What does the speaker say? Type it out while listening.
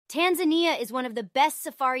Tanzania is one of the best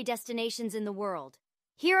safari destinations in the world.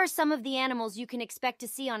 Here are some of the animals you can expect to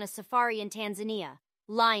see on a safari in Tanzania.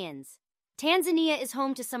 Lions. Tanzania is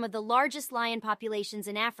home to some of the largest lion populations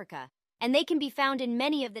in Africa, and they can be found in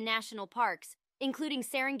many of the national parks, including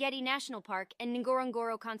Serengeti National Park and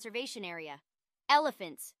Ngorongoro Conservation Area.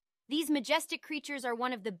 Elephants. These majestic creatures are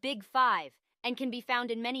one of the Big Five and can be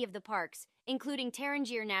found in many of the parks, including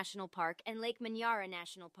Tarangire National Park and Lake Manyara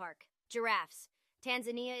National Park. Giraffes.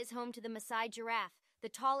 Tanzania is home to the Maasai giraffe, the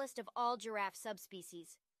tallest of all giraffe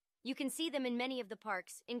subspecies. You can see them in many of the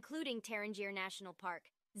parks, including Tarangire National Park.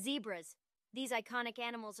 Zebras. These iconic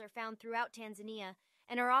animals are found throughout Tanzania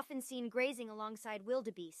and are often seen grazing alongside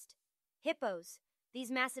wildebeest. Hippos.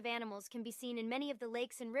 These massive animals can be seen in many of the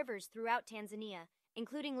lakes and rivers throughout Tanzania,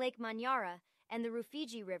 including Lake Manyara and the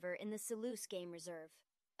Rufiji River in the Selous Game Reserve.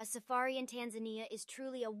 A safari in Tanzania is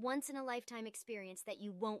truly a once-in-a-lifetime experience that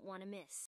you won't want to miss.